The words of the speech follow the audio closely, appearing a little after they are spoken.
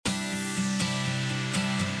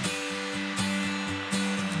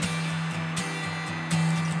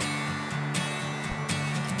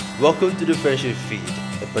Welcome to the Friendship Feed,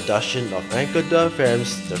 a production of Anchor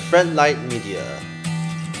FM's The Friendlight Media.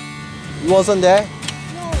 You wasn't there?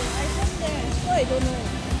 No, I wasn't there, so I don't know.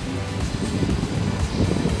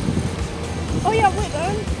 Oh yeah, wait,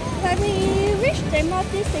 when we reach the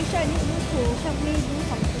MRT station, I need you to help me do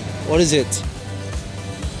something. What is it?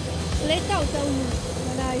 Later I'll tell you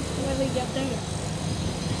when we get there.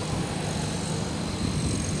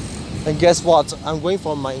 And guess what? I'm going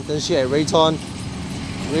for my internship at Rayton.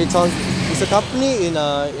 Rayton is a company in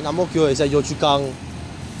Ang Mo Kio. It's at Yio Chu Kang.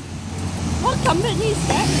 What company is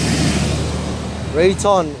that?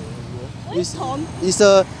 Rayton. Where's Tom? It's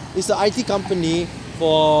a IT company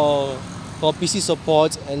for PC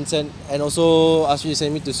support and also ask you to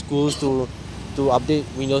send me to schools to update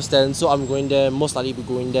Windows 10. So I'm going there. Most likely be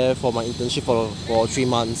going there for my internship for 3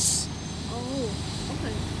 months. Oh,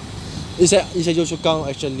 okay. It's at Yio Chu Kang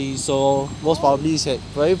actually. So most probably it's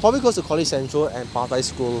probably close to College Central and Pathai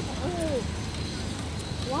School. Oh.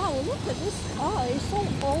 Wow, look at this car. It's so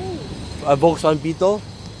old. A Volkswagen Beetle.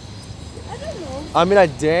 I don't know. I mean,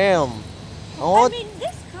 like, damn. I mean,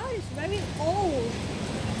 this car is very old.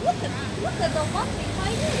 Look at the one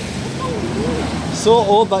behind it. It's so new. So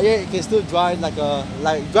old, but yeah, it can still drive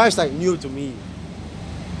drives like new to me.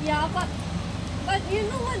 Yeah, but you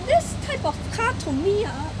know what? This type of car to me,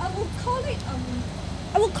 I would call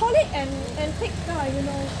it an antique car. You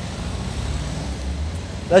know.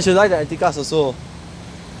 Like you like the antique cars also.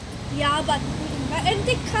 Yeah, but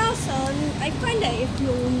antique cars, I find that if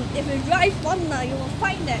you drive one, you will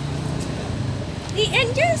find that the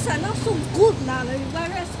engines are not so good now.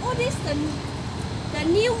 Whereas all these the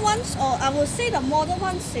new ones, or I would say the modern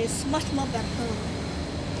ones, is much more better.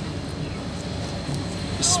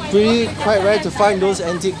 It's quite rare to find those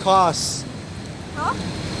antique cars. Huh?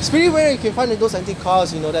 It's pretty rare you can find those antique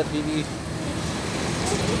cars, you know, that really.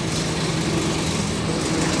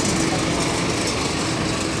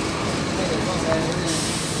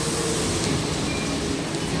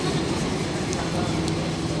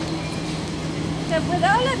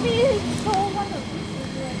 Without let me show one of these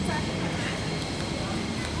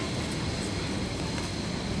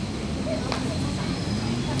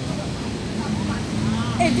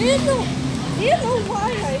Hey, do you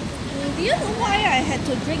know why I had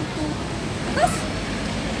to drink too?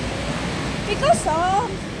 Because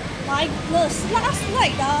my goodness, last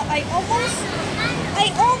night I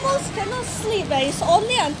almost cannot sleep. It's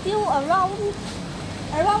only until around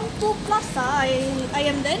 2 plus I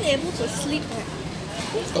am then able to sleep.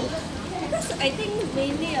 Because I think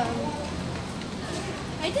maybe I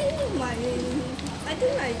think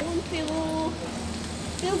I don't feel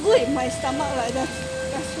good in my stomach like that.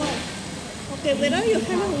 That's why. Okay, whether you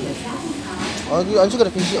cannot understand. Aren't you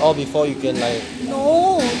gonna finish it all before you can like?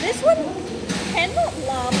 No, this one cannot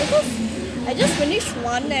lah, because I just finished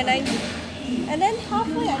one and then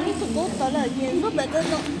halfway I need to go toilet again. So better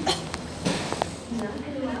not.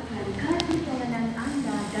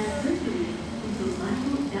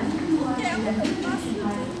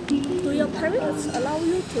 Do your parents allow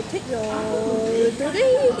you to do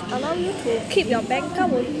they allow you to keep your bank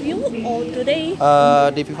card with you, or do they?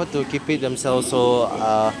 They prefer to keep it themselves, so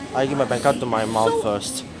I give my bank card to my mom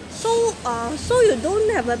first. So you don't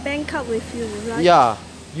have a bank card with you, right? Yeah,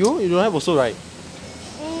 you don't have also, right?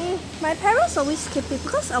 My parents always keep it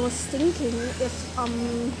because I was thinking if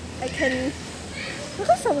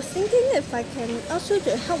I can ask you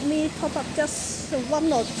to help me top up just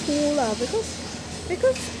 1 or 2 lah, because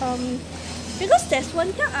there's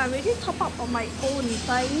one card I already top up on my own.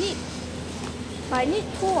 But I need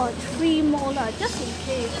 2 or 3 more lah, just in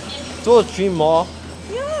case. 2 or 3 more.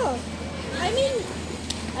 Yeah, I mean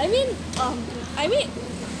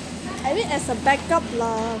as a backup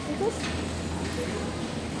lah, because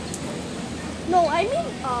no, I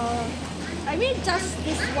mean just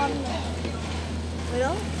this one lah. You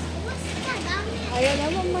know?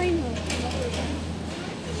 Never mind.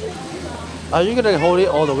 Are you gonna hold it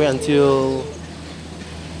all the way until?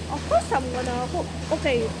 Of course I'm gonna hold.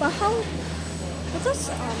 Okay, but how? Because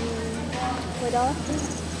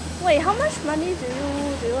wait, how much money do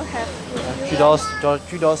you have? $3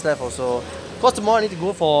 left also. Cause tomorrow I need to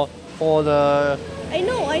go for the. I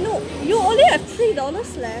know. You only have $3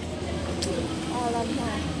 left.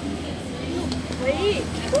 Alamak. Wait,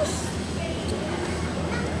 because.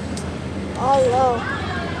 Allah.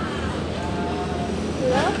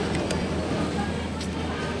 Yeah.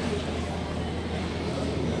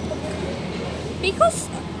 Because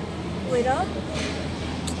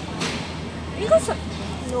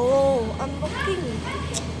no, I'm looking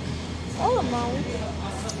all amount.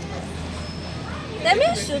 That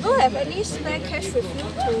means you don't have any spare cash with you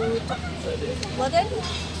to talk. But then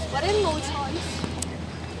But then no choice.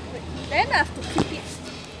 Then I have to keep it.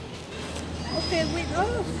 Okay, wait.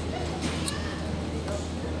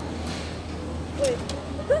 Wait,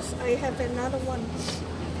 because I have another one.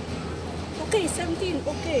 Okay, 17.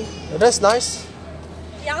 Okay. That's nice.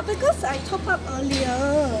 Yeah, because I top up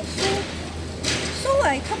earlier. So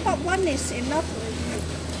I top up one is enough already.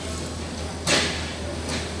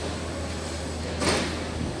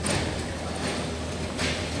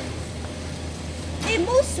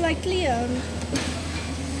 Most likely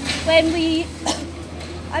when we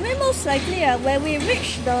most likely when we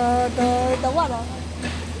reach the what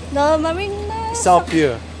the marina South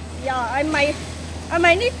Pier. yeah, I might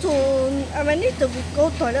need to go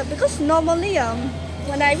toilet because normally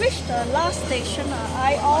when I reach the last station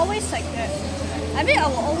I always like that. I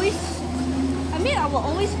will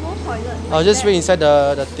always go toilet. I'll just wait inside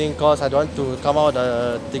the thing cause I don't want to come out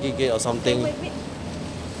the ticket gate or something. Wait.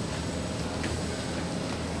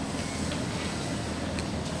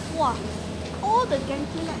 Wow, all the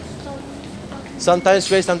gantry lights turn.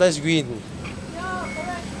 Sometimes red, sometimes green. Yeah,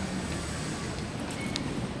 correct.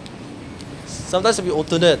 Sometimes it'll be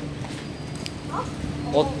alternate. Huh?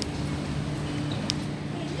 Al-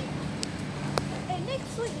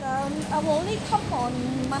 Next week I will only come on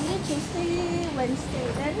Monday, Tuesday, Wednesday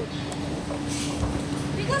then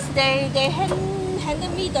because they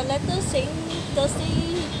handed me the letter saying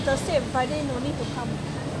Thursday and Friday no need to come.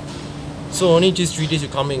 So only just 3 days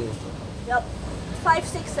you're coming. Yep. 5,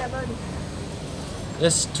 6, 7.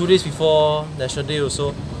 That's 2 days before National Day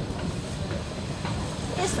also.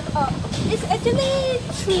 It's actually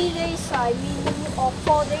 3 days or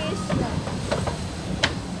 4 days.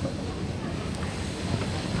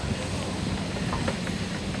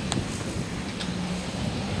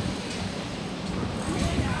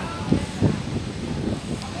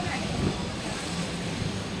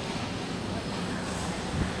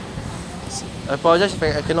 I apologize if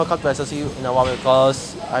I cannot come to SLC in a while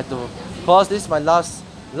because I have to. Because this is my last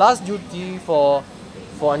duty for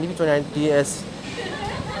NDP 2019 is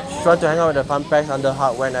trying to hang out with the fun packs under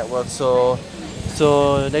Hardware Network. So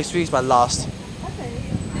next week is my last. Okay.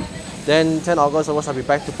 Then 10 August onwards I'll be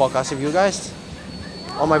back to podcast with you guys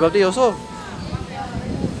on my birthday also.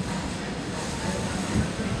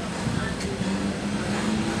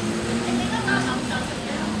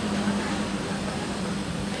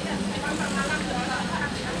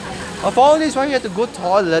 I found this why you had to go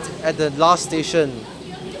toilet at the last station.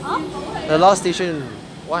 Huh? The last station,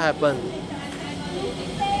 what happened?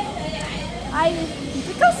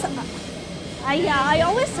 I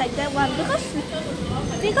always like that one because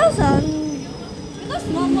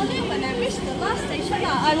normally when I reach the last station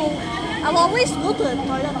I will always go to the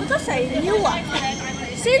toilet because I knew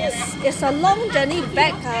since it's a long journey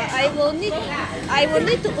back I will need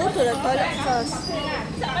to go to the toilet first.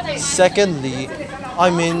 Secondly, I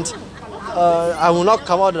I will not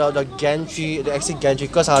come out the gantry, the exit gantry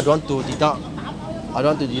because I don't want to deduct. So I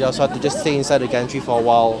have to just stay inside the gantry for a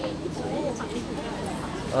while.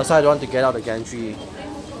 So I don't want to get out the gantry.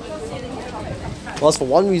 Plus, for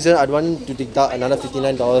one reason, I don't want to deduct another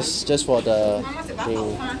 $59 just for the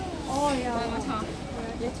thing. Oh yeah.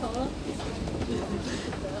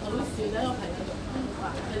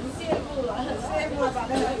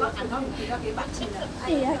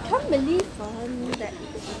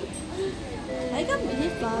 I can't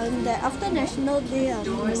believe that after National Day on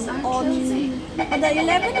the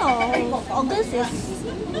 11th of August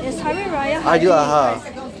is Hari Raya. Aidiladha.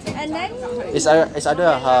 And then It's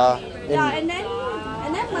Aidiladha. yeah, and then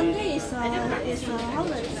Monday is holiday.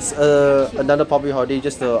 It's another public holiday,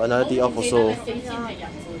 just another day off also. Yeah.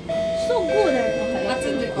 So good.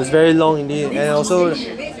 It's very long indeed, and also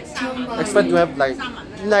expect to have like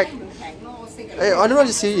I don't know what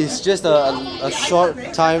to say. It's just a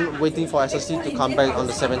short time waiting for SLC to come back on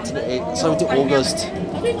the 17th August.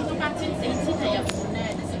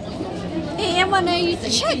 Hey, and when I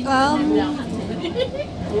check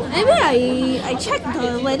I checked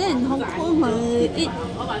the weather in Hong Kong.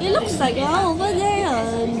 It looks like over there.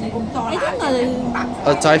 I think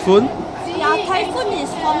A typhoon? typhoon is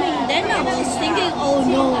coming. Then I was thinking,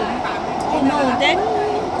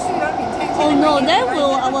 then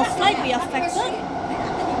will our flight be affected?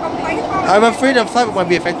 I'm afraid the flight might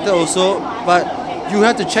be affected also, but you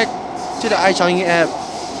have to check to the iChangi app.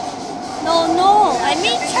 No. I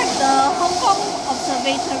mean check the Hong Kong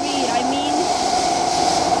observatory.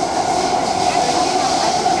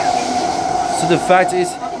 So the fact is,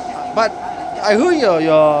 but I heard your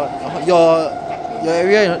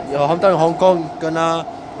area, your hometown in Hong Kong gonna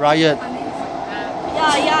riot.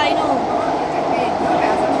 Yeah, I know.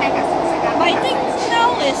 I think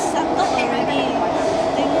now is settled already.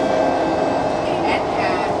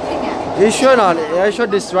 You sure not? Are you sure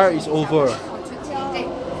this ride is over?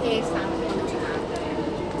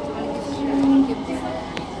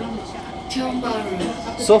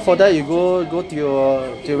 So for that, you go to your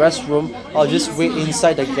restroom or just wait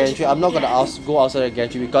inside the gantry. I'm not gonna go outside the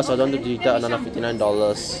gantry because I don't want to deduct another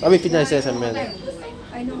 $59. I mean 59 cents. I mean.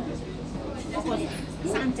 I know.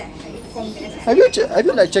 Have you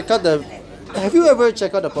like checked out the? Have you ever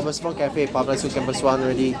checked out the Professor Cafe, Public School Campus One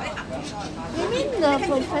already? You mean the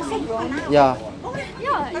Professor Brown? Yeah.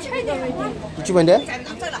 Yeah, I tried already. Did you went there? Yeah,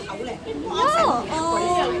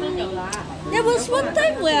 there was one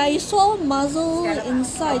time where I saw muzzle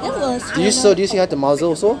inside. That was. Do you see how the muzzle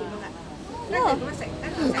also? Yeah.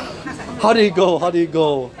 How did it go? How did it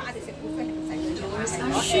go?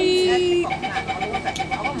 She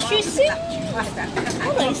seemed.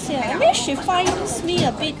 How do I say? I mean, she finds me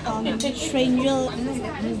a bit stranger.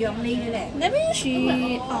 That means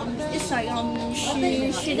it's like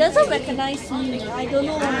she doesn't recognize me. I don't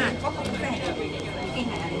know why.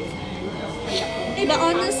 But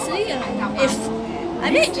honestly,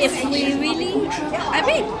 if we really,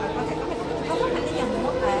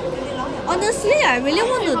 honestly, I really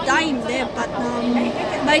want to dine there, but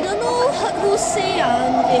I don't know who say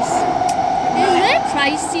it's very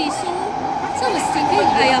pricey. So I was thinking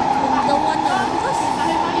I don't want to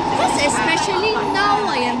because especially now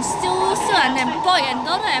I am still unemployed and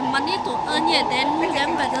don't have money to earn yet. Then better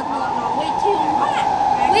not wait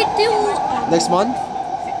till Next month?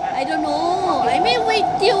 I don't know.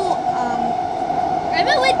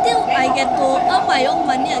 Wait till I get to earn my own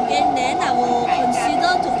money again. Then I will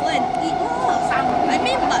consider to go and eat.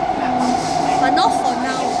 But not for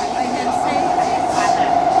now. I can say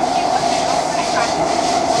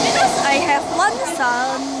because I have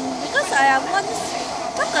once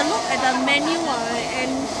took a look at the menu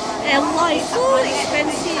and why it's so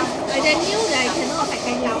expensive. I then knew that I cannot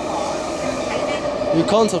afford it. You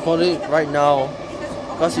can't afford it right now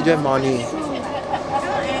because you don't have money.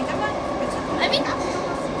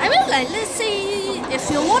 Like let's say if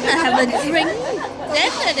you want to have a drink,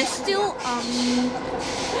 then that is still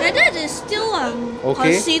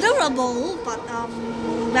Okay. considerable. But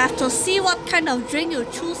we have to see what kind of drink you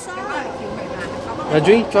choose. The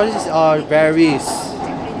drink choices are varies.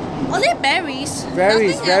 Only berries.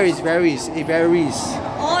 Varies, Nothing varies, else. varies. It varies.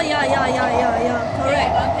 Oh yeah.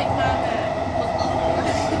 Correct.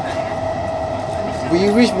 When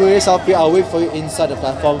you reach Marina South Pier, I'll wait for you inside the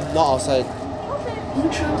platform, not outside.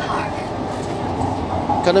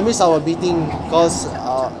 Gonna miss our meeting because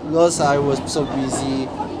I was so busy,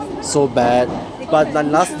 so bad. But the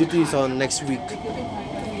last duty is on next week.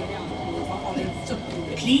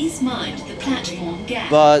 Please mind the platform gap.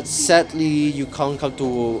 But sadly, you can't come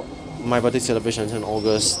to my birthday celebrations in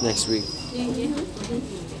August next week.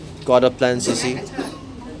 Got other plans, you see?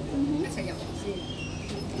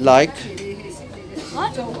 Like?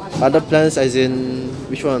 What? Other plans as in,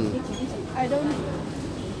 which one? I don't.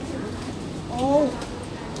 Oh.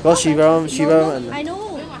 Because Shivam and... I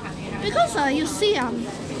know. Because you see on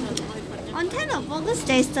 10th of August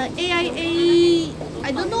there's the AIA.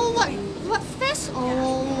 I don't know what fest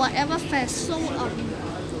or whatever fest. So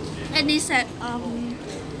and it's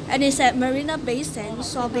at Marina Bay Sands.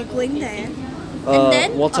 So I'll be going there. And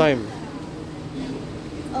then what time?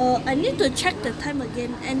 I need to check the time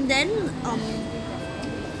again. And then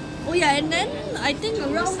and then I think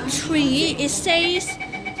around 3 it says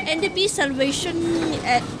NDP celebration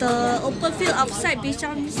at the open field outside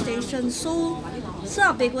Bishan station. So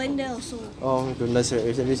I'll be going there also. Oh goodness,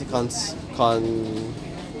 if at least you can't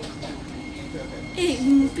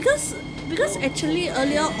Because actually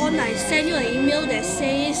earlier on I sent you an email that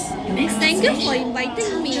says thank you for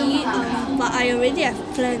inviting me, but I already have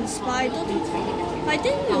plans. But I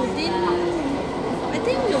think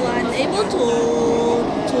you are unable to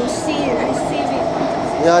receive it.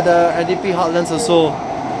 Yeah, the NDP Heartlands also. Oh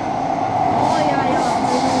yeah.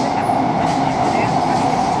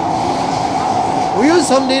 Will you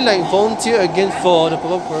someday like volunteer again for the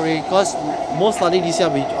Purple Parade? Because most likely this year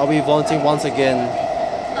I'll be volunteering once again.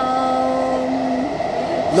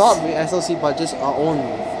 Not with SLC but just our own.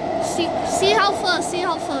 See how first.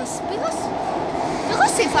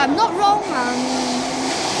 Because if I'm not wrong, how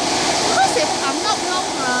do I say?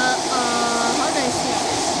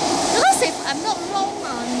 Because if I'm not wrong,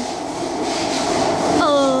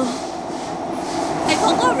 I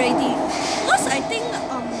forgot already. Because I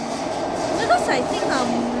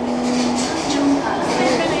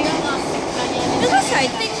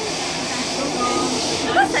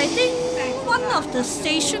think one of the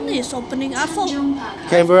station is opening up for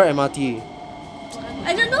Canberra MRT.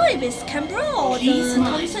 I don't know if it's Canberra or the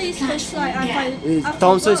Thomson East Coast Line. I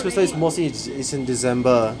Thomson East forgot Coast Line is already. mostly it's in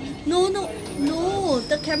December. No.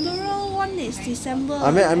 The Canberra one is December.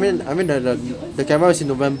 I mean the camera is in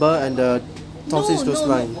November and the Thomson East Coast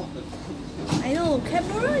Line. I know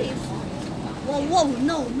Canberra is. Whoa,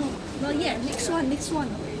 no, not yet. Next one.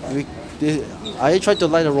 I tried to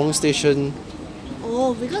line the wrong station.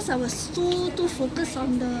 Oh, because I was too focused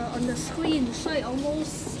on the screen, so I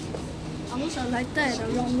almost alighted at the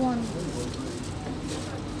wrong one.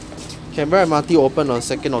 Canberra MRT opened on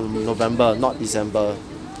 2nd of November, not December.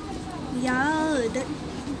 Yeah,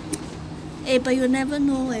 but you never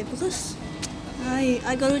know, because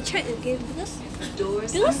I gotta check again because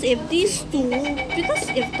if these two, because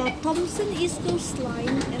if the Thomson East Coast Line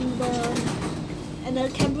and the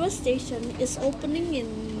Canberra station is opening in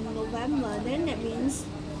November, then that means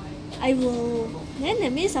I will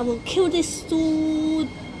kill these two.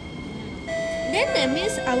 Then that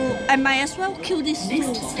means I might as well kill these two.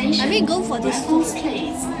 Next station, I mean go for these two. Raffles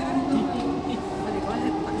Place.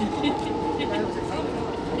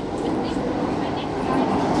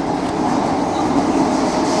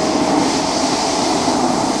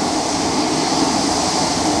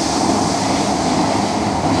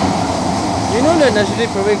 You know that National Day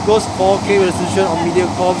Parade goes 4K resolution on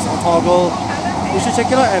MediaCorp's on Toggle. You should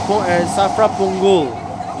check it out at Safra Punggol.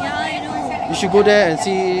 Yeah, I know. You should go there and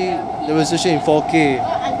see the resolution in 4K.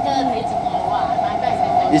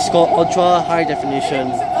 It's called Ultra High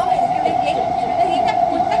Definition.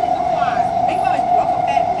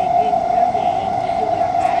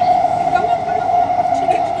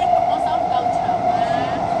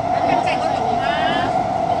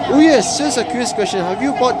 Oh yes, just a curious question. Have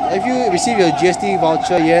you received your GST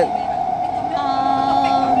voucher yet?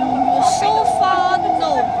 So far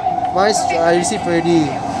no. Mine I received already.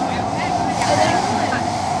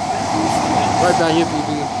 Right down here,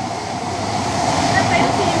 Phoebe.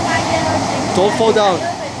 Don't fall down.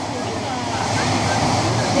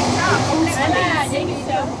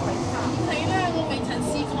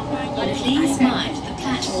 Please mind the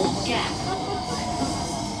platform gap.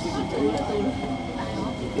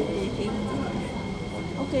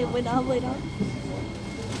 Okay, wait up.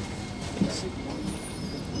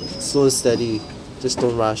 Slow and steady. Just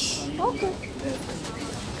don't rush. Okay.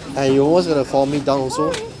 And you're almost gonna fall me down also.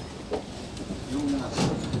 I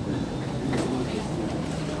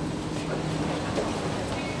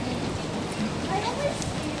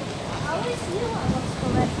always knew I was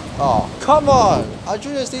correct. Oh, come on!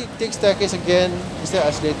 Arjun just take staircase again instead of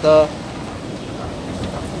escalator.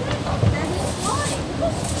 That is why.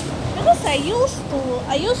 Because I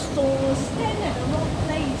used to stand at the wrong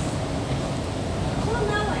place. So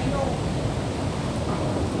now I know.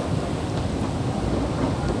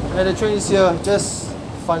 And the train is here, just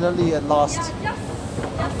finally at last. Yeah,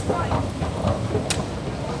 just right.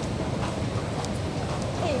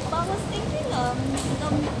 Hey, but I was thinking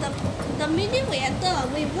the minute we enter,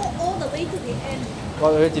 we walk all the way to the end.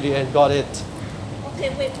 Got it to the end, got it. Okay,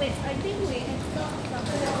 wait. I think we enter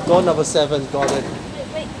somewhere. Door number 7, got it.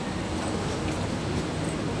 Wait.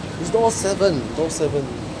 It's door 7, door 7.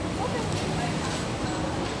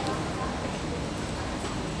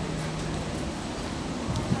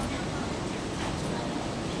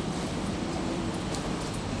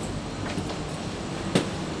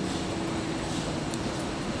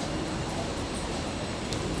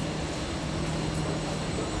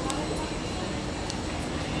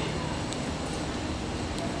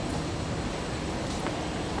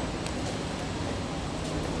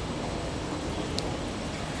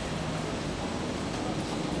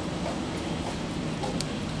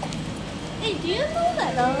 Hey, do you know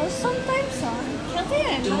that sometimes Kelvin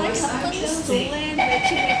and I happens to wear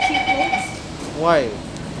matchy clothes? Why?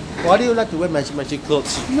 Why do you like to wear magic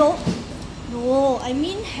clothes? No, I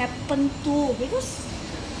mean happen to because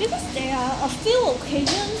there are a few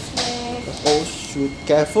occasions where Oh shoot,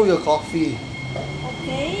 careful your coffee.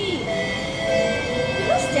 okay,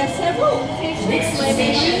 because there are several occasions Next where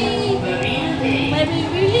station, Marina Bay. we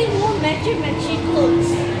really wore matchy clothes.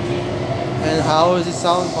 And how does it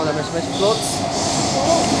sound for the magic clothes?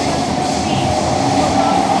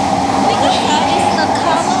 Because it's the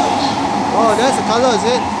color. Oh, that's the color, is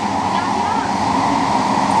it?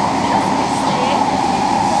 Because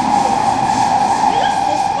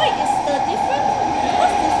this white is the different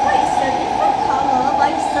color, but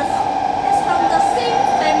it's from the same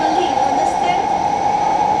family, you understand?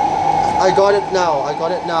 I got it now.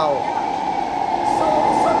 So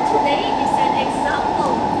today is an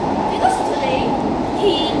example. Because today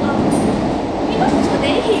he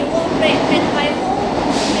wore red and I wore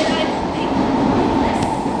pink.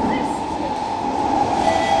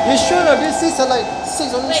 No, these seats are like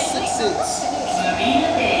six, only Wait, six wait, I'm not seats. finished.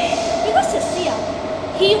 Marina Bay. Because you see,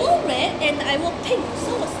 he wore red and I wore pink,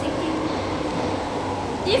 so I was thinking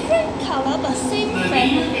different color but same Marina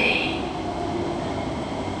family. Bay.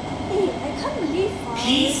 Hey, I can't believe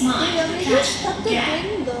Please mark they already catch started gap.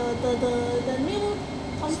 doing the new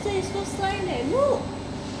Constable sign and look.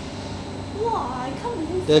 Wow, I can't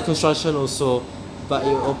believe The that. construction also, but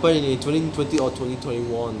it Yeah. opened in 2020 or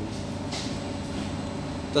 2021.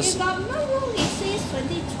 That's If I'm not wrong, it says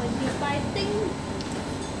 2020, but I think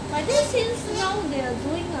since now they are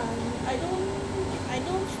doing I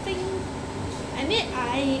don't think, I mean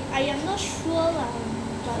I am not sure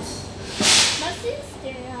but since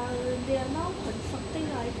they are now constructing,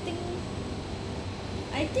 I think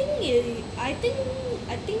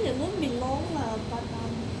it won't be long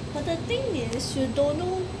but the thing is you don't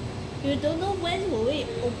know when will it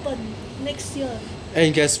open next year.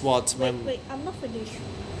 and guess what? Wait, I'm not finished.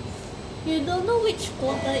 You don't know which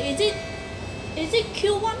quarter. Is it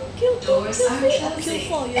Q1, Q2, Doors are Q3 or closing.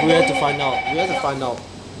 Q4? You We don't have to know. find out. We have to find out.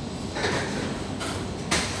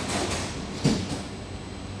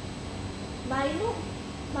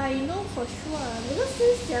 But I know for sure because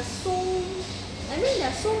since there's so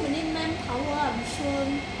many manpower, I'm sure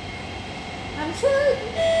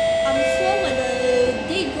when the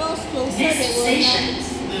day draws closer Next they will station, announce.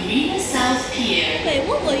 Marina South Pier. Wait,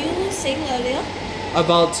 what were you saying earlier?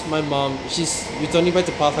 About my mom. She's returning back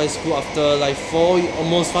to Pathway School after like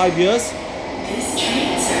almost 5 years. This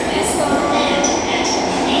train service So, will end at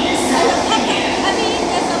Marina South Pier. I mean,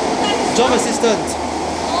 there's a full-time Job assistant,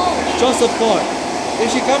 Oh, job support. If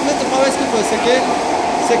she comes back to Pathway School for a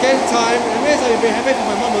second time, it means I'll be happy for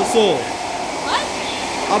my mom also. what?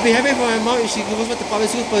 I'll be happy for my mom if she goes back to Pathway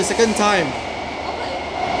School for a second time.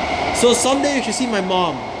 Okay. So someday you should see my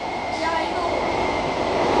mom. Yeah, I know.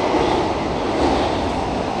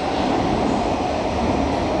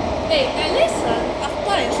 Hey, at least after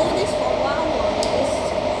I hold this for a while,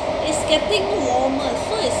 it's getting warmer,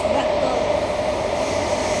 so it's better.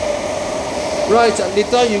 Right,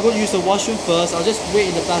 later you go use the washroom first. I'll just wait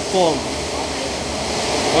in the platform.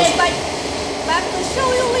 Hey, but I have to show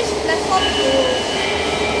you which platform to.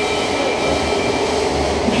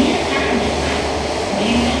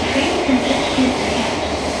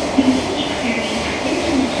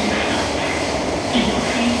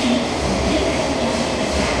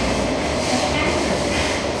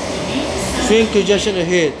 Train congestion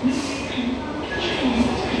ahead.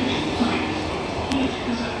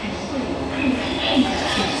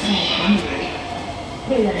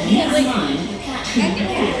 Next line, the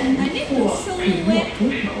platform. I need to show you where to.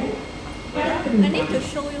 I need to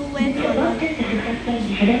show you where to. Kesempatan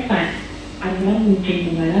di hadapan adalah mungkin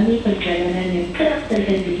mengalami perjalanan yang kerap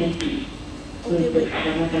terganti-ganti. Untuk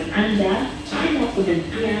keselamatan Anda, ada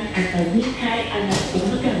penentuan atau mitai anak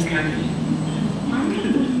pemegang kami.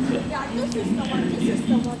 Yeah, this is the one. This is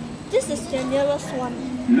the one. This is the nearest one.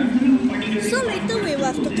 So later we will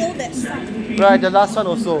have to go that side. Right, the last one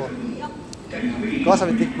also. Yup. Because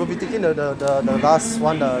we'll be taking the last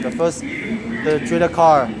one, the trailer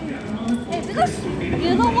car. Hey, because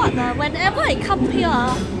you know what? Whenever I come here,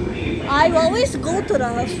 I will always go to the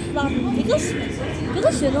front because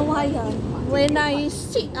you know why? When I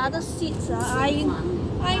sit other seats, I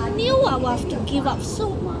knew I would have to give up.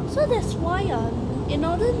 So that's why in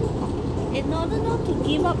order not to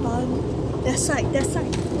give up that side.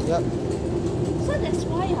 Yep. So that's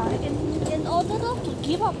why in order not to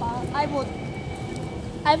give up, I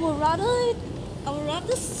would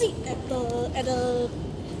rather sit at the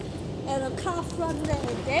car front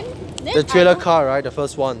there. Then The trailer I don't- car, right? The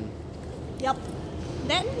first one. Yup.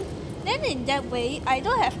 Then in that way I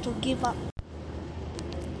don't have to give up.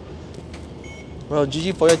 Well,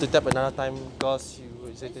 GG for you to tap another time because you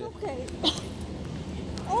It's okay.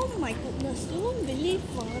 Oh my goodness, you won't believe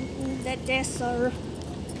that there's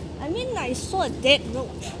I saw a dead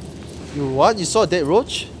roach. You what? You saw a dead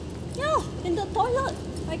roach? Yeah, in the toilet.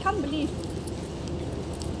 I can't believe.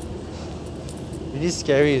 Really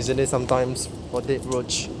scary, isn't it? Sometimes for dead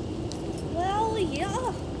roach. Well,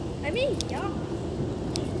 yeah. Yeah.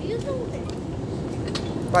 You know that.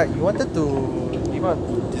 Right, you wanted to give up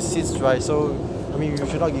the seats, right? So you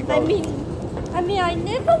should not give up. I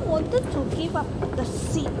never wanted to give up the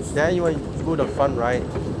seats. Then you want to go to the front, right?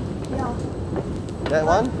 Yeah. That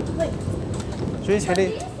one? Wait. Train's But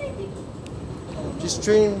heading. do you think they- Just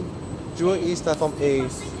train Jurong East platform A.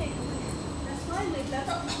 That's why we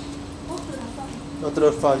better go to the front. Not to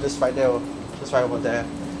the front, just right there. Just right over there.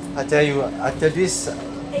 I tell you, after this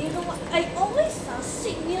Hey, you know what? I always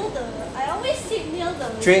sit near the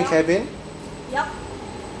train cabin, Yup.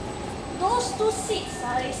 those two seats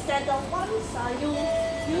is that the ones you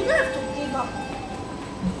don't have to give up.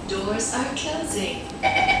 Doors are closing.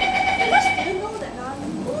 Because do you know that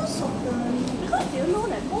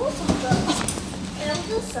most of the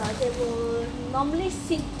elders they will normally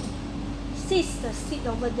sit the seat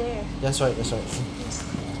over there. That's right.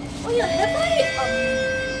 Oh yeah, have I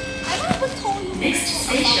ever told you Next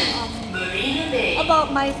station, Marina Bay.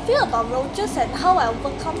 about my fear about roaches and how I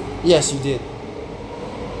overcome? Yes, you did.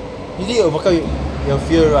 You did overcome your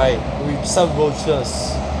fear, right? With some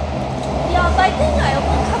roaches. Yeah, but I think I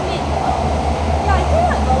overcome it. I think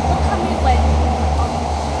I overcome it when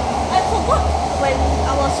I forgot when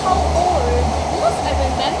I was how old already. Because I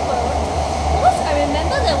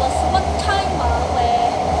remember there was one time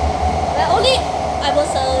where only I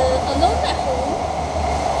was alone at home,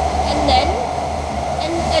 and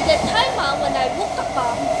at that time when I woke up,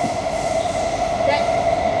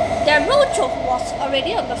 that roach was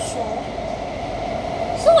already on the floor.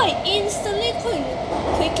 So I instantly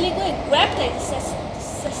quickly go and grab the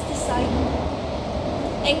insecticide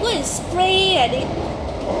and go and spray at it.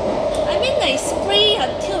 I mean, I spray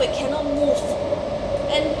until it cannot move.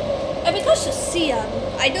 And because you see,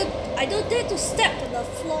 I don't dare to step on the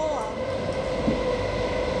floor.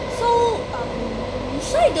 So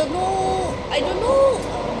I don't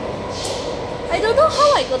know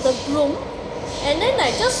how I got the broom, and then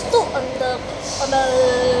I just stood on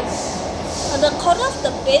the corner of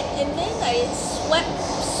the bed, and then I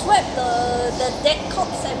swept the dead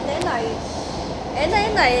corpse, and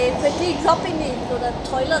then I quickly drop it into the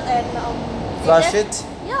toilet and Flush it?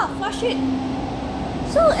 Yeah, flush it.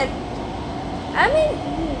 So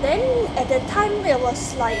then at the time it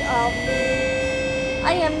was like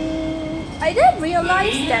I didn't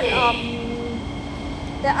realize that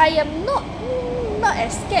I am not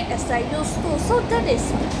as scared as I used to. So I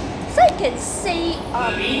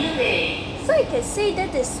can say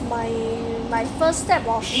that is my first step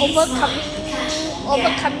of overcoming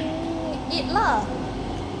it lah.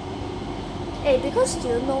 Hey, because do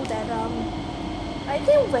you know that I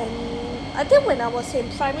think when I was in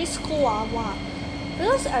primary school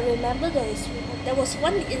because I remember there was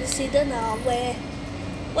one incident where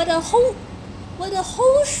the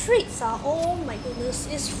whole streets oh my goodness,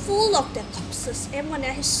 is full of their corpses, and when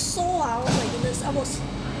I saw oh my goodness, I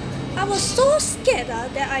was so scared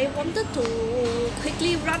that I wanted to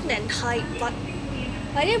quickly run and hide, but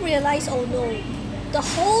I didn't realize, oh no, the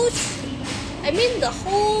whole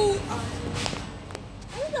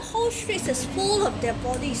streets is full of their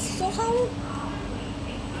bodies.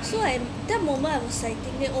 So at that moment I was like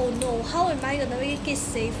thinking, oh no, how am I gonna make it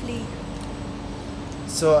safely?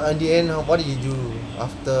 So in the end, what did you do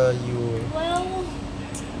after you? Well,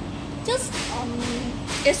 just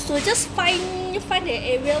is to just find an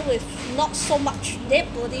area with not so much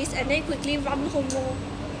dead bodies and then quickly run home.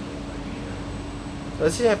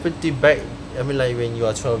 Does it happen to you back? I mean, like when you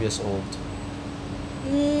are 12 years old.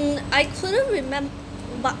 I couldn't remember,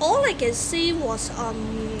 but all I can say was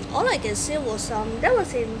that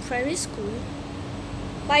was in primary school.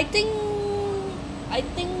 But I think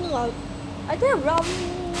around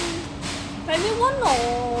primary 1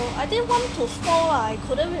 or I think 1 to 4 I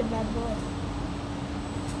couldn't remember.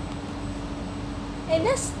 And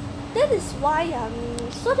that is why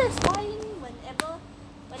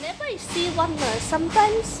whenever I see one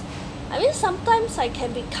sometimes I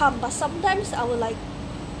can be calm, but sometimes I will like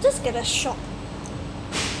just get a shock.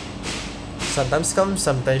 Sometimes calm,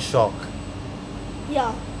 sometimes shock.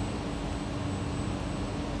 Yeah.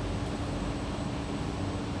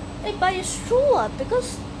 But it's true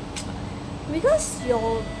because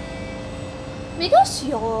your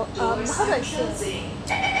how do I say?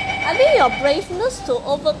 I mean your braveness to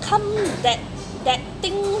overcome that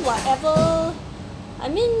thing, whatever. I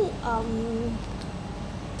mean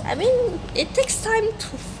it takes time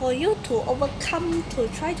for you to overcome, to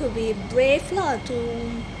try to be brave lah,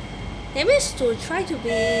 that means to try to be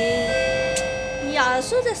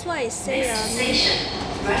so that's why I say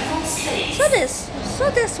so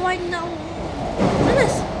that's why now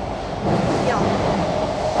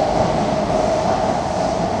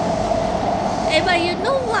but you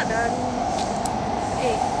know what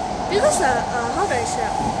because how do I say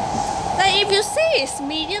like if you say it's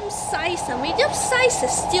medium size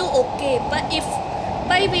is still okay, but if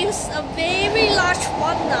it's a very large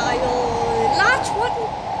one large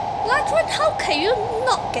one, how can you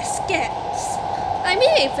not get scared? I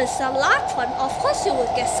mean, if it's a large one, of course you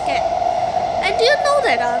will get scared. And do you know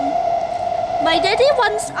that my daddy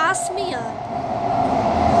once asked me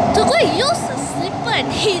to go and use a slipper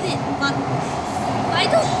and hit it, but I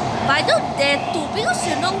don't dare to,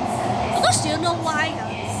 because you know why?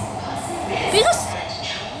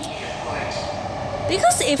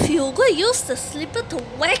 because if you go use the slipper to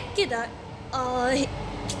whack it, the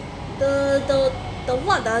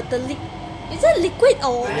what is it liquid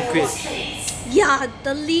or Liquid. yeah,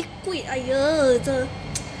 the liquid.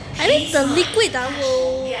 I mean the liquid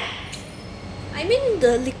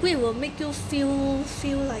the liquid will make you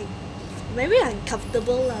feel like very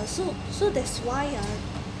uncomfortable lah. So that's why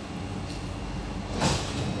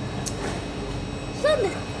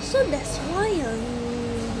so that's why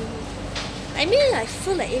I mean I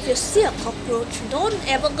feel like if you see a cockroach, don't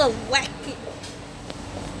ever go whack it.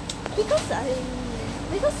 Because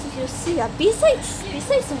if you see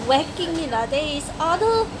besides whacking it there is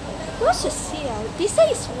other what you see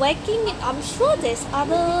besides whacking it, I'm sure there's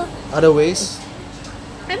Other ways?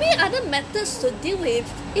 I mean other methods to deal with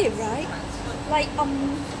it, right? Like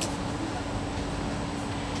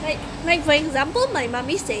for example, my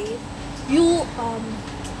mommy say you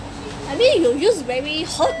you use very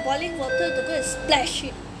hot boiling water to go and splash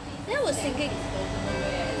it. Then I was thinking,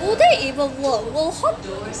 will that even work? Will hot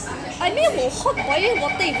boiling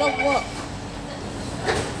water even work?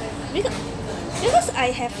 Because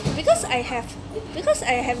I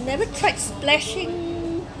have never tried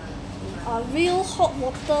splashing real hot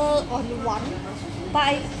water on one,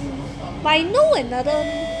 but I know another.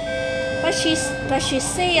 But she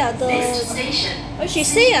say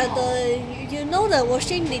you know the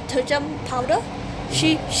washing detergent powder.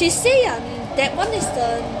 She say that one is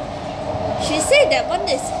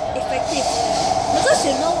effective because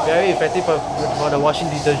you know what? Very effective for the washing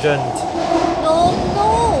detergent. No,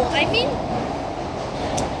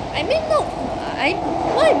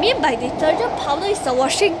 what I mean by detergent powder is the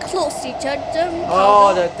washing clothes detergent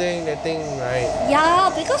Oh, powder. that thing, right. Yeah,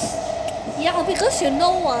 because you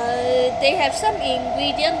know they have some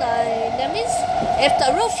ingredient. That means if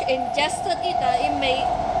the roach ingested it, it may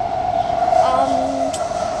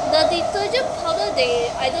the detergent powder.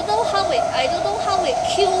 I don't know how it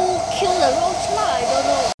kill the roach lah. I don't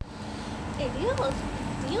know. Hey, do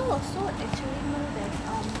you also actually know that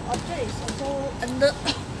Orchard is also under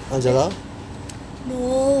Angela?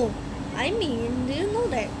 No, I mean, do you know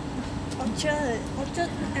that Orchard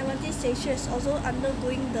MRT station is also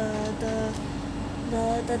undergoing the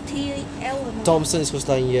TL? Thomson's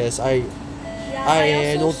coastline, yes. I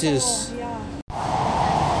also noticed. saw, yeah.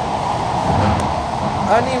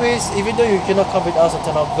 Anyways, even though you cannot come with us on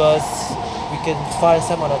 10 August, we can find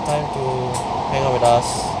some other time to hang out with us,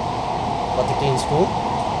 particularly in school.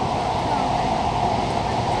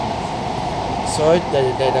 Sorry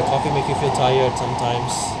that the coffee make you feel tired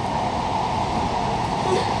sometimes.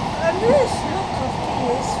 I mean, it's not coffee.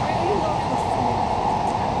 It's really not coffee.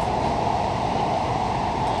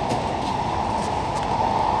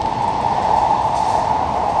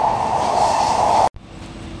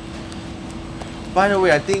 By the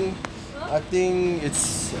way, I think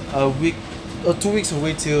it's a week or 2 weeks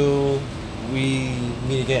away till we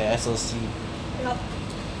meet again at SLC. Yup.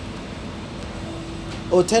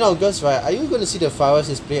 Oh, 10 August, right? Are you going to see the fireworks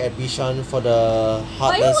display at Bishan for the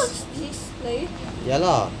Heartless? Fireworks display? Yeah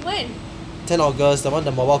lah. When? 10 August, the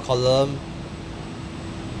mobile column.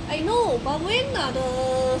 I know, but when are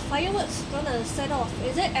the fireworks gonna set off?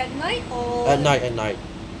 Is it at night or? At night.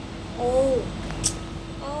 Oh.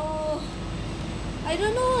 I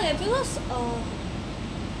don't know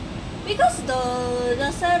because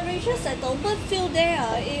the celebrations at the open field there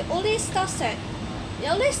it only starts at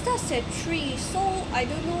 3, so I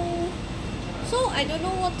don't know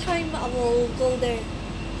what time I will go there.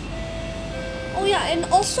 Oh yeah, and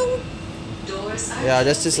also Yeah,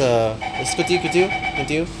 that's just let's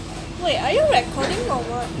continue. wait, are you recording or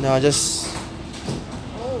what? No, just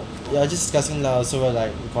Oh. yeah, just discussing now, so we're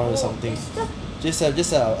like recording something. It's Just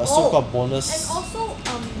a so-called bonus. And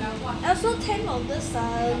also 10 August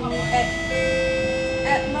at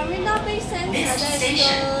Marina Bay Sands there's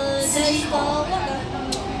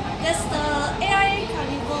the AIA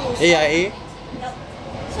Carnival. AIA? Yep.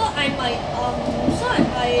 So I might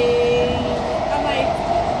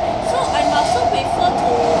also prefer to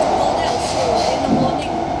go there also in the morning.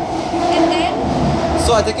 And then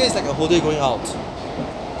So I think it's like a whole day going out.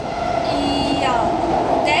 yeah.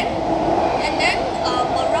 Then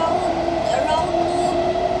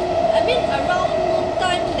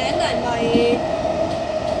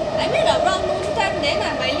around noontime, then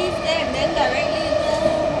I might leave there and then directly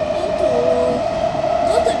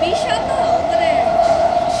go to Bishan over there.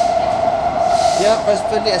 Yeah,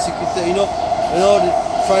 perfectly executed. You know, the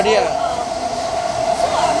Friday. So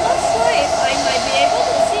I'm not sure if I might be able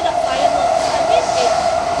to see the fireworks. I mean, it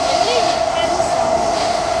really depends on.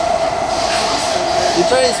 The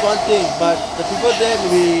Friday is one thing, but the people there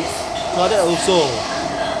will be crowded also.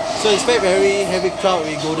 So it's very heavy crowd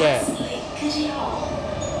when we go there. Kitty Hall.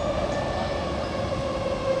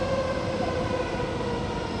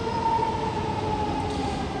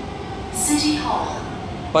 City Hall.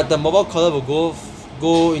 But the mobile collar will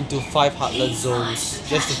go into 5 heartland zones,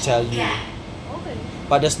 just to tell you. Okay.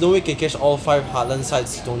 But there's no way you can catch all 5 heartland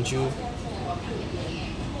sites, don't you?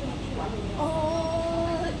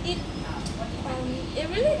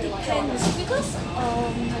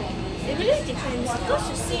 It really depends because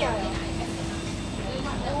you see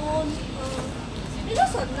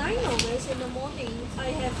because on 9 August in the morning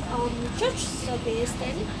I have church service,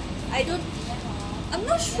 then I'm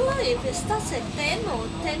not sure if it starts at 10 or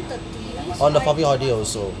 10:30. On the public holiday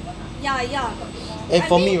also. Yeah. And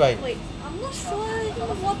for me, right? Wait, I'm not sure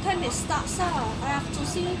what time it starts. I have to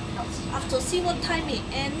see what time it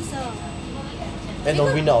ends. And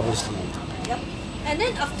on winter obviously. Yep. And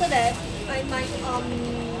then after that, I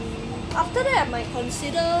might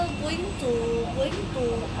consider going to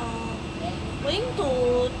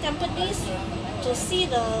Tampines to see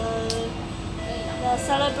the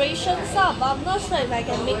celebrations, but I'm not sure if I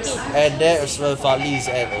can make it. And there as well, Farley is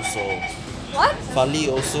at also. What? Farley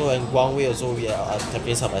also and Guangwei also we are at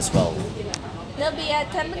Tampines Hub as well. They'll be at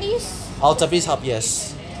Tampines. Our Tampines Hub,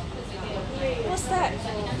 yes. What's that?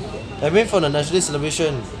 I mean for the National Day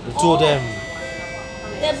celebration, the two of them.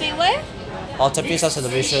 They'll be where? Our Tampines Hub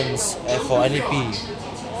celebrations for NEP.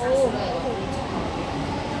 Oh.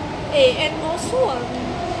 Hey, and also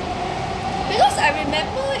because I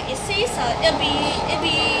remember it says it'll be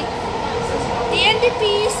the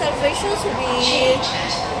NDP celebrations will be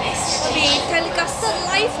telecasted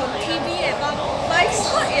live on TV, but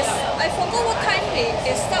I forgot what time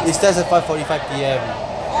it starts. It starts at 5:45 p.m.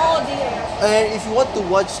 Oh dear. And if you want to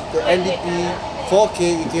watch the NDP 4K,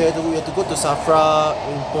 you have to go to Safra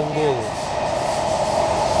in Punggol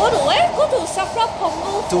Go to where? Go to Safra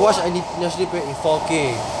Punggol to watch NDP National Day Parade in 4K.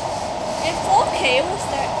 in 4K. What's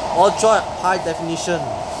that? Ultra high definition.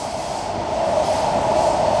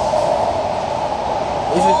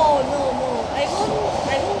 If you, Oh no, I won't do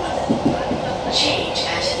that. Change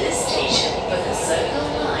at this station for the Circle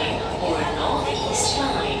Line or Northeast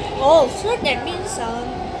Line. Oh, so that means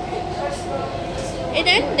and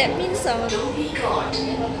then that means Dolby God.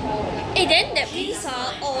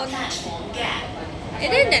 on Platform gap.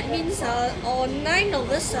 and then that means on 9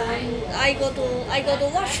 August I got to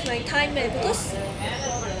watch my time because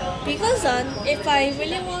if I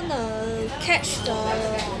really wanna catch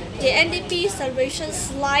the NDP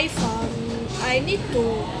celebrations live, I need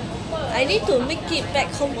to make it back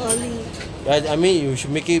home early. right, I mean you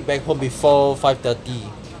should make it back home before 5:30.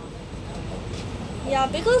 Yeah,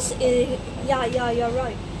 because you're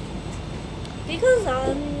right. Because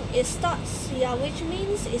it starts, which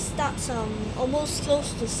means it starts almost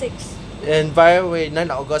close to 6. And by the way,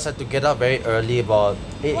 9 August I had to get up very early about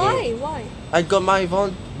 8 Why? I got my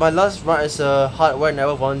last run as a hardware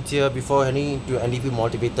never volunteer before heading into NDP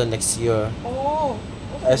motivator next year. Oh,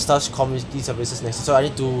 As such community services next year. So I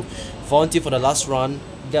need to volunteer for the last run.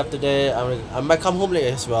 Then after that I might come home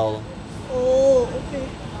late as well. oh, okay.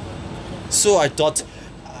 So I thought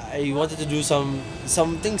I wanted to do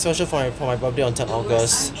something special for my birthday on 10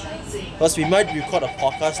 August. Plus we might record a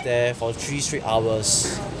podcast there for 3 straight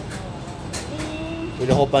hours with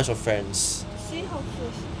a whole bunch of friends. See how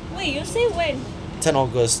close. Wait, you say when? 10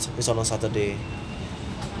 August is on a Saturday.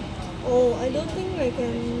 Oh, I don't think so.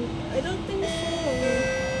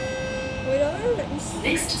 Wait, let me see.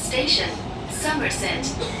 Next station, Somerset.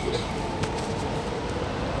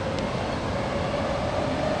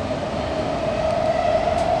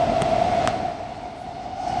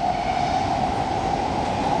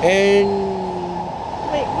 And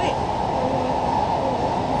Wait.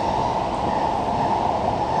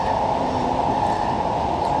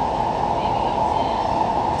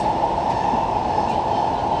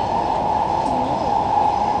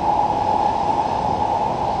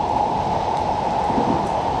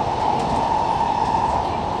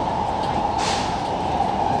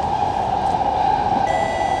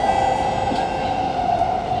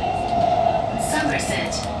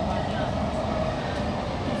 Somerset.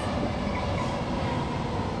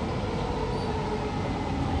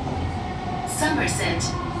 Somerset.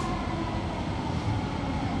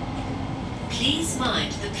 Please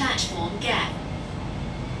mind the platform gap.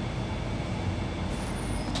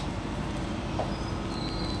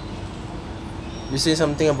 you say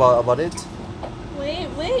something about it?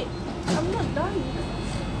 Wait. I'm not done.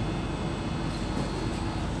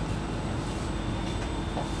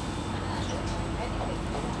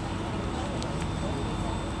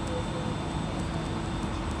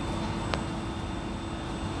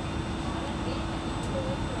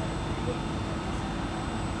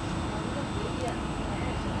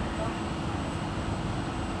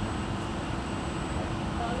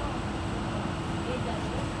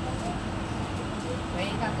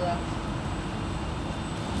 歌。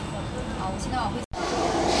好，我现在往回。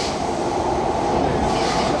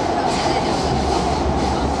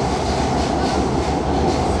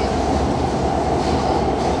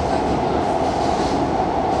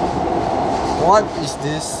What is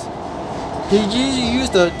this? Did you use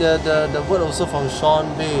the word also from Sean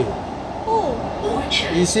Bay? Oh,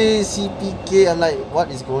 Orchard. He says CPK. I'm like, what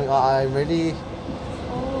is going on? I'm really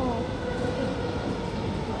oh.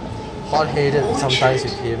 hot-headed sometimes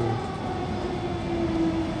with him.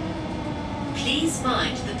 Please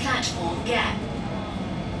mind the platform gap.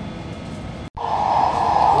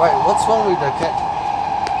 Right, what's wrong with the cat?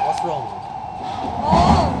 What's wrong?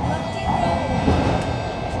 Oh, nothing wrong.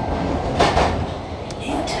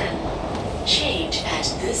 Newton. Change at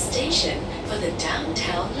this station for the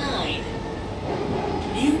downtown line.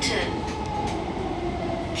 Newton.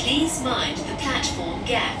 Please mind the platform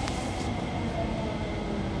gap.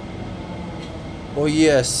 Oh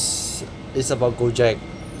yes, it's about Gojek.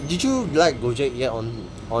 Did you like Gojek yet on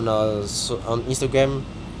Instagram?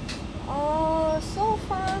 So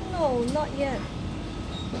far, no, not yet.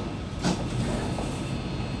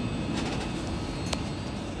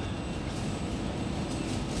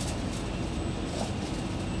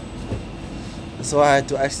 So I had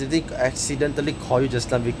to accidentally call you just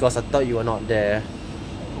now because I thought you were not there.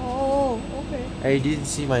 Oh, okay. And you didn't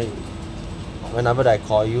see my number that I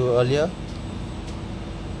called you earlier?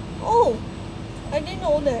 Oh, I didn't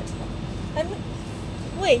know that.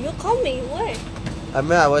 Wait, you called me? Where? I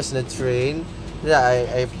mean, I was in a train.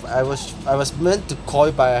 Yeah, I was meant to call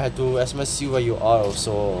you, but I had to SMS you where you are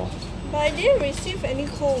also. But I didn't receive any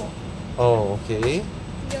call. Oh, okay.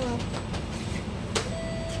 Yeah.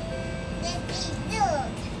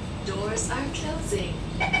 Doors are closing.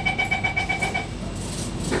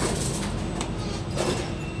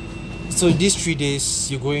 So these 3 days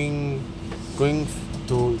you're going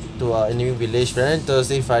to a new village, but then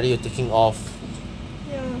Thursday, Friday you're taking off.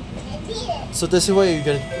 Yeah. So Thursday, what are you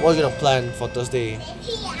gonna plan for Thursday?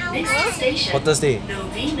 Next station. For Thursday?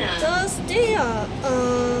 Novena. Thursday, I'm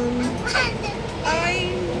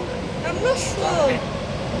not sure.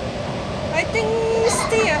 I think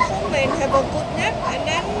stay at home and have a good nap, and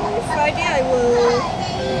then Friday I will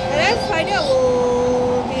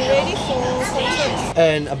be ready for church.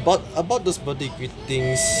 And about those birthday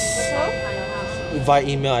greetings Huh? via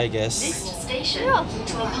email, I guess. Next station. Yeah.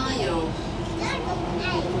 Toa Payoh.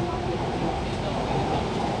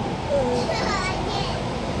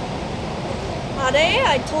 There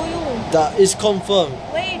I told you. That is confirmed.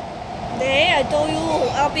 Wait, there I told you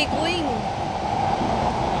I'll be going.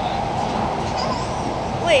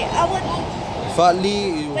 Wait,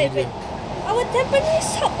 Partly. wait. Our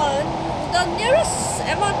Tampines hub, the nearest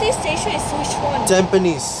MRT station is which one?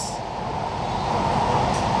 Tampines.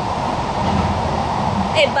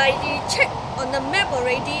 But you check on the map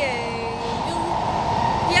already,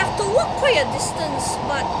 you have to walk quite a distance,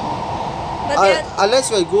 but there,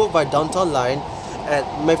 Unless we go by downtown line, at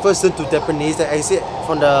my first turn to Tampines, the exit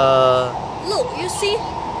from the. look, you see,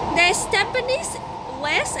 there's Tampines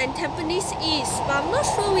West and Tampines East, but I'm not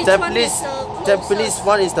sure which one is the closest. Tampines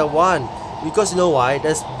one is the one, because you know why?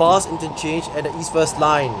 There's bus interchange at the East First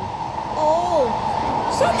line. Oh,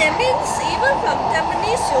 so that means even from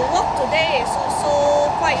Tampines you walk to there is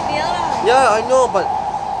also quite near lah. Yeah, I know, but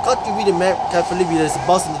can't you read the map carefully? There's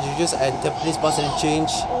bus interchanges and Tampines bus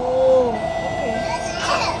interchange. Oh, okay.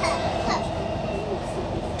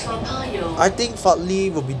 Toa Payoh. I think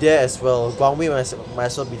Fartley will be there as well. Guangwei might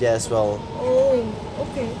as well be there as well. Oh,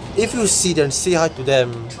 okay. If you see them, say hi to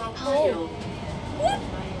them. Toa Payoh. What?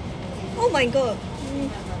 Oh my god.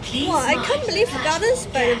 Please Wow, I mind can't the believe platform Gardens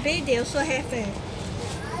by the gap. Bay they also have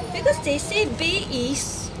because they say Bay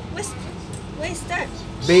East. Where is that?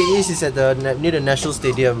 Bay East is at near the National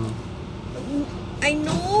Stadium. I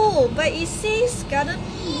know, but it says Garden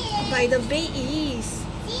by the Bay East.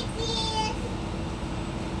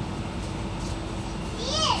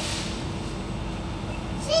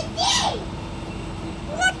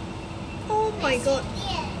 What? Oh my god.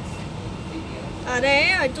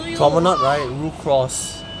 There, I told you. Promenade, right? Rue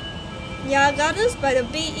Cross. Yeah, Gardens by the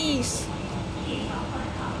Bay East.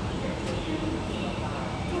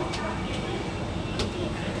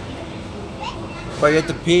 But you have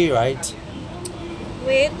to pay, right?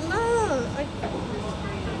 Wait lah.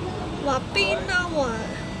 Pay now what?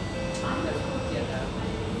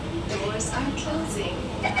 Doors are closing.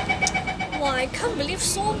 Wow, I can't believe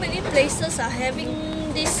so many places are having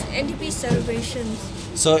these NDP celebrations.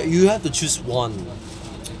 So you have to choose one.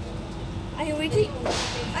 I already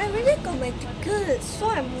got my tickets, so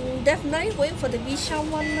I'm definitely going for the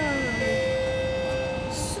Bishan one lah.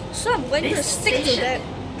 So I'm going to Next stick to station. that.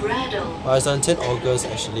 Bradle. It's on 10 August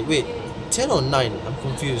actually. Wait, 10 or 9? I'm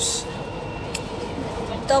confused.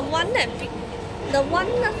 The one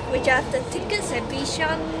which I have the tickets at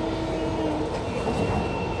Bishan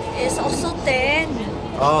is also 10.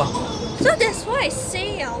 Oh, So that's why I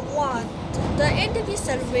say the NDP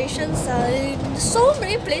celebrations so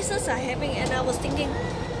many places are having, and I was thinking,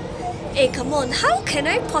 hey, come on, how can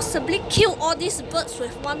I possibly kill all these birds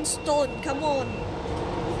with one stone? Come on.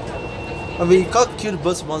 I mean, you can't kill the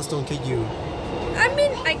birds with one stone, can you? I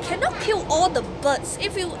mean, I cannot kill all the birds.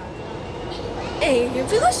 Because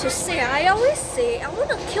you say, I always say I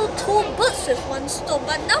want to kill 2 birds with one stone,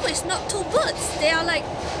 but now it's not 2 birds. They are like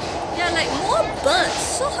more birds.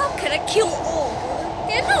 So how can I kill all?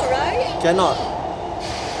 Cannot, right? Cannot.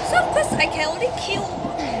 So of course I can only kill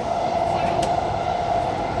one.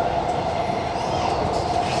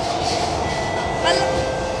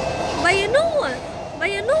 But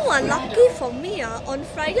you know what? Lucky for me, on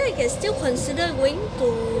Friday I can still consider going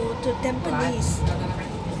to Tampines.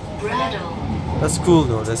 Bradle. That's cool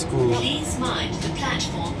though, that's cool. Please mind the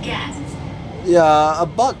platform gap. Yeah,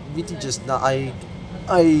 about meeting just now, I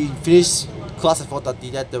finished class at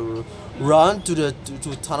 4:30. I had to run to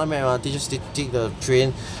Tanah Merah just to take the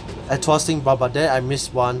train at Tuas Link Bar, but then I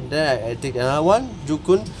missed one. Then I take another one,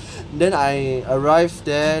 Jukun. Then I arrived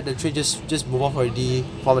there, the train just moved off already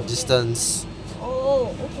from a distance. Oh,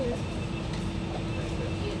 okay.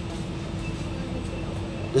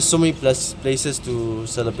 There's so many places to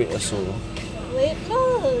celebrate also. Wait, no,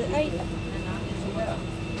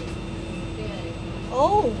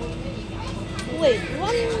 Oh, wait,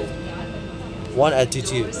 One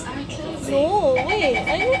attitude. no, wait,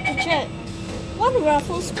 I need to check. One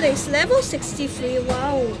Raffles Place, level 63,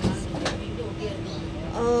 wow.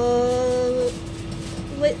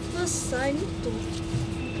 Wait, first I need to...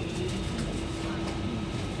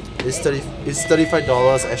 It's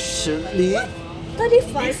 $35 actually.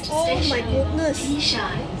 35, oh my goodness.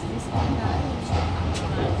 Bishan.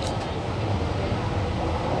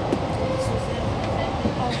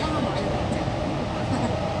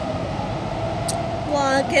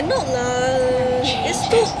 Wow, cannot lah. It's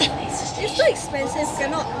too expensive,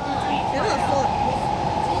 cannot afford.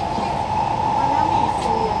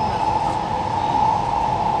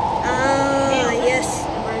 Yes.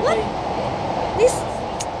 What? This?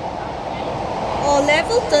 Oh,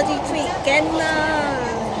 level 33, can lah.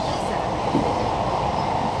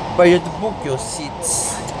 But you have to book your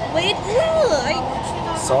seats. Wait, no,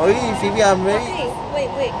 Sorry, Phoebe, I'm very... Okay,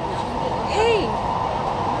 wait. Hey,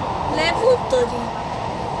 level 30.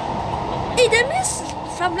 Hey, that means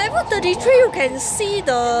from level 33 you can see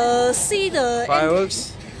the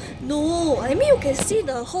Fireworks? No, I mean you can see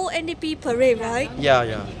the whole NDP parade, right?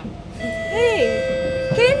 Yeah. Hey,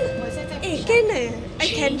 Ken, I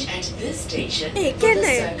can. Change at this station Hey, for the Ken,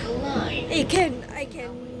 Circle Line. Hey, Ken,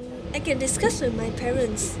 I can discuss with my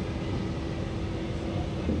parents.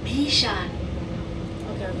 Bishan.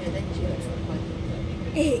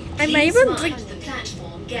 Hey, I Please might even mind bring. the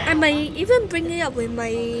platform gap. I might even bring it up with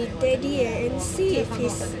my daddy and see if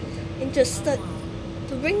he's interested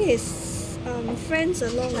to bring his friends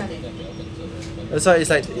along. That's why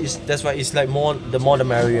it's like more the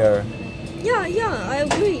merrier. Yeah, I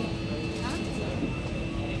agree.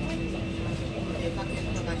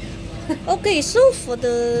 Okay, so for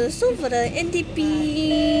the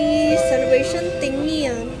NDP celebration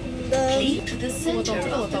thingy, Keep to the center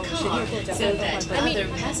of the car so that other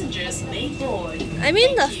passengers may board. I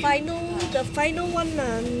mean the final one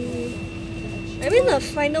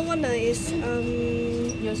is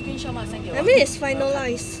it's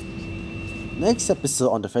finalized. Next episode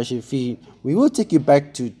on the Fashion Feed, we will take you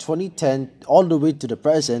back to 2010 all the way to the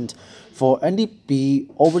present for NDP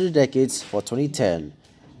over the decades for 2010.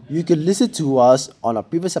 You can listen to us on our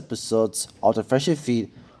previous episodes of the Fashion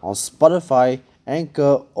Feed on Spotify,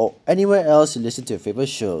 Anchor, or anywhere else you listen to your favorite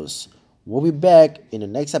shows. We'll be back in the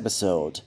next episode.